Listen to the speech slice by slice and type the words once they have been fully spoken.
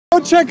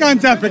check on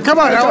Deppen. Come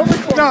on.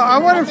 I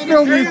want to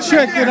film you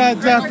checking on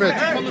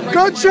Deppen.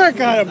 Go check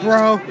on him,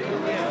 bro.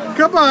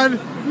 Come on.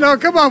 No,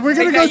 come on. We're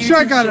going to go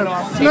check on him.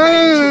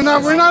 No.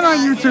 We're not on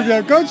YouTube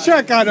yet. Go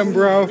check on him,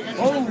 bro.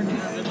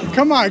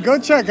 Come on. Go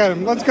check on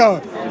him. Let's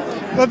go.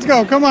 Let's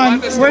go. Come on.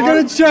 We're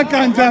going to check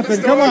on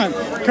Deppen. Come on.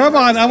 Come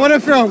on. I want to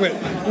film it.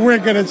 We're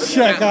going to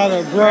check on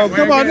him, bro.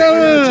 Come on.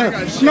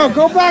 No,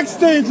 go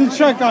backstage and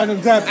check on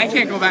him, Deppen. I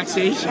can't go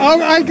backstage.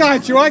 Oh, I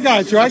got you. I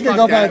can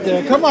go back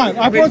there. Come on.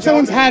 I brought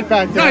someone's hat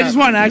back there. No, I just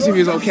want to ask if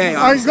he was okay.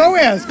 All right, go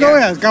ask. Go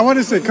ask. I want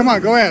to see. Come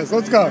on. Go ask.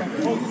 Let's go.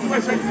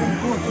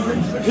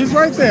 He's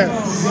right there.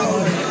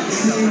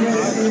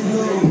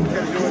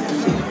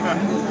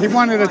 He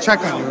wanted to check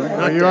on you.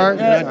 Are you all right?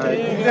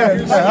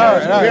 Yeah. All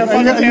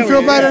right. You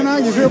feel better now?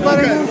 You feel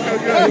better now?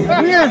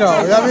 Weirdo.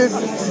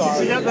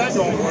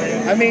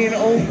 I mean,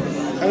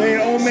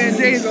 old man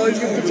Jay's always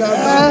gets the job.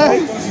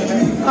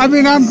 I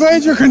mean, I'm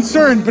glad you're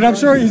concerned, but I'm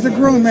sure he's a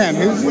grown man.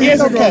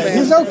 He's okay.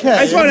 He's okay.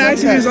 I just want to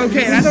ask if he's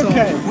okay. That's all.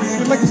 Okay.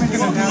 Good luck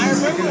making an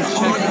announcement.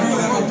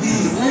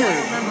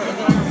 Weird.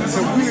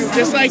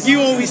 Just like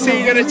you always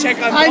say you're gonna check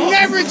on. I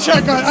never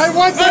check on. I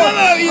want to. I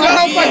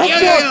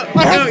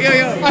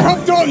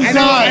hope Dalton dies.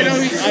 I know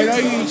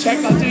you check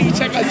on. You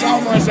check on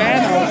John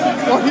Marzano.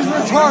 Well, he's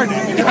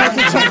retarded. You have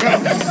to check on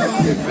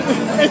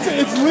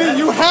him.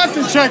 You have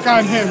to check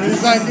on him.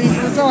 He's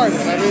retarded.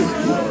 I mean,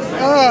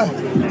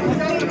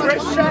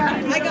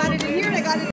 I got it.